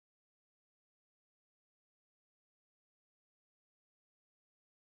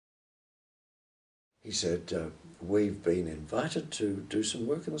He said, we've been invited to do some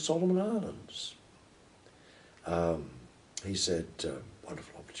work in the Solomon Islands. He said,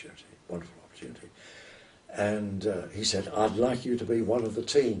 wonderful opportunity, wonderful opportunity. And he said, I'd like you to be one of the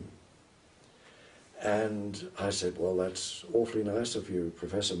team. And I said, well, that's awfully nice of you,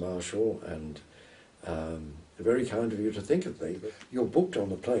 Professor Marshall, and very kind of you to think of me. But you're booked on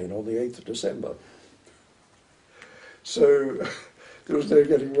the plane on the 8th of December. So there was no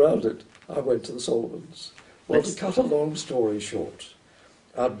getting around it. I went to the Solomons. Well, to cut a long story short,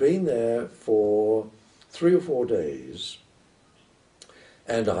 I'd been there for 3 or 4 days,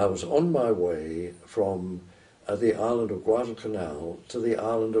 and I was on my way from the island of Guadalcanal to the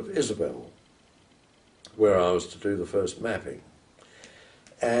island of Isabel, where I was to do the first mapping.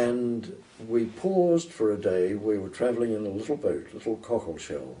 And we paused for a day. We were travelling in a little boat, little cockle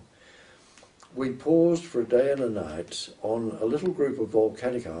shell. We paused for a day and a night on a little group of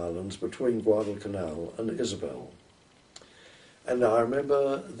volcanic islands between Guadalcanal and Isabel. And I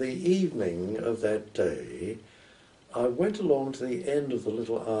remember the evening of that day, I went along to the end of the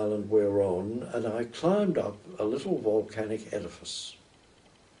little island we're on, and I climbed up a little volcanic edifice.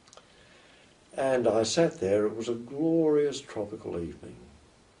 And I sat there. It was a glorious tropical evening.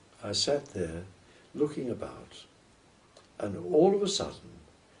 I sat there looking about, and all of a sudden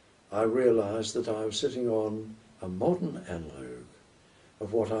I realised that I was sitting on a modern analogue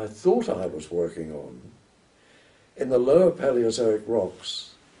of what I thought I was working on in the lower Paleozoic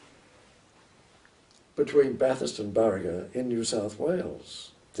rocks between Bathurst and Burriga in New South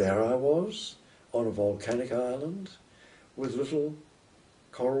Wales. There I was on a volcanic island with little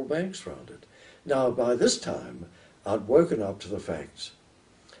coral banks round it. Now, by this time, I'd woken up to the fact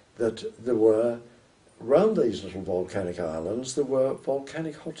that there were, around these little volcanic islands, there were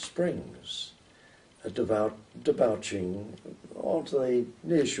volcanic hot springs debouching onto the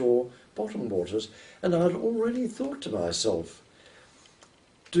nearshore bottom waters, and I'd already thought to myself,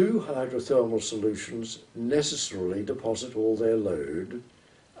 do hydrothermal solutions necessarily deposit all their load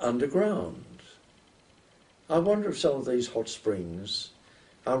underground? I wonder if some of these hot springs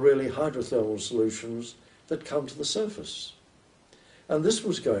are really hydrothermal solutions that come to the surface. And this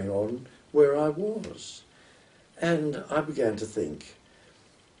was going on where I was. And I began to think,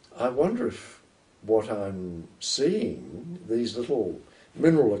 I wonder if what I'm seeing, these little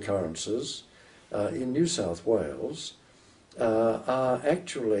mineral occurrences in New South Wales, are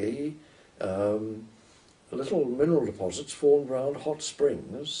actually little mineral deposits formed around hot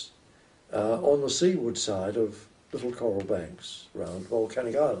springs on the seaward side of little coral banks around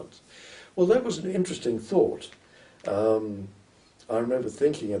volcanic islands. Well, that was an interesting thought. I remember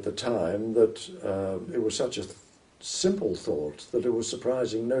thinking at the time that it was such a simple thought that it was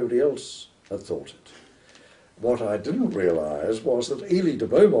surprising nobody else had thought it. What I didn't realise was that Ely de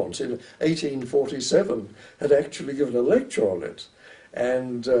Beaumont in 1847 had actually given a lecture on it,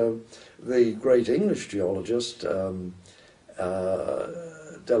 and the great English geologist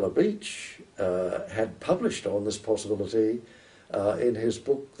Della Beach had published on this possibility in his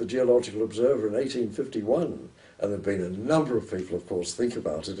book The Geological Observer in 1851, and there have been a number of people, of course, think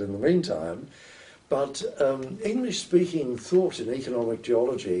about it in the meantime. But English-speaking thought in economic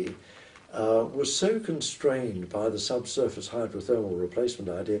geology was so constrained by the subsurface hydrothermal replacement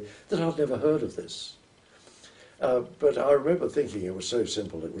idea that I'd never heard of this. But I remember thinking it was so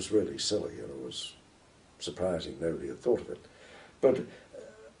simple, it was really silly, and it was surprising nobody had thought of it. But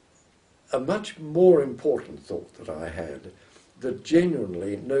a much more important thought that I had, that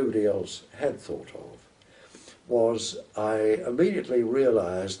genuinely nobody else had thought of, was I immediately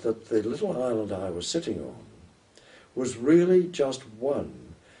realised that the little island I was sitting on was really just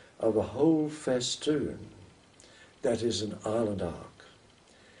one of a whole festoon that is an island arc.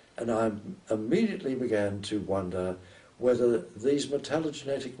 And I immediately began to wonder whether these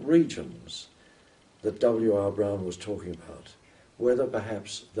metallogenetic regions that W.R. Brown was talking about, whether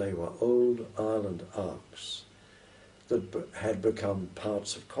perhaps they were old island arcs that had become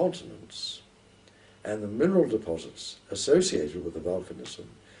parts of continents, and the mineral deposits associated with the volcanism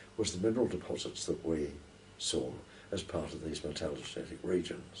was the mineral deposits that we saw as part of these metallogenetic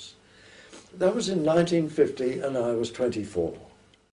regions. That was in 1950, and I was 24.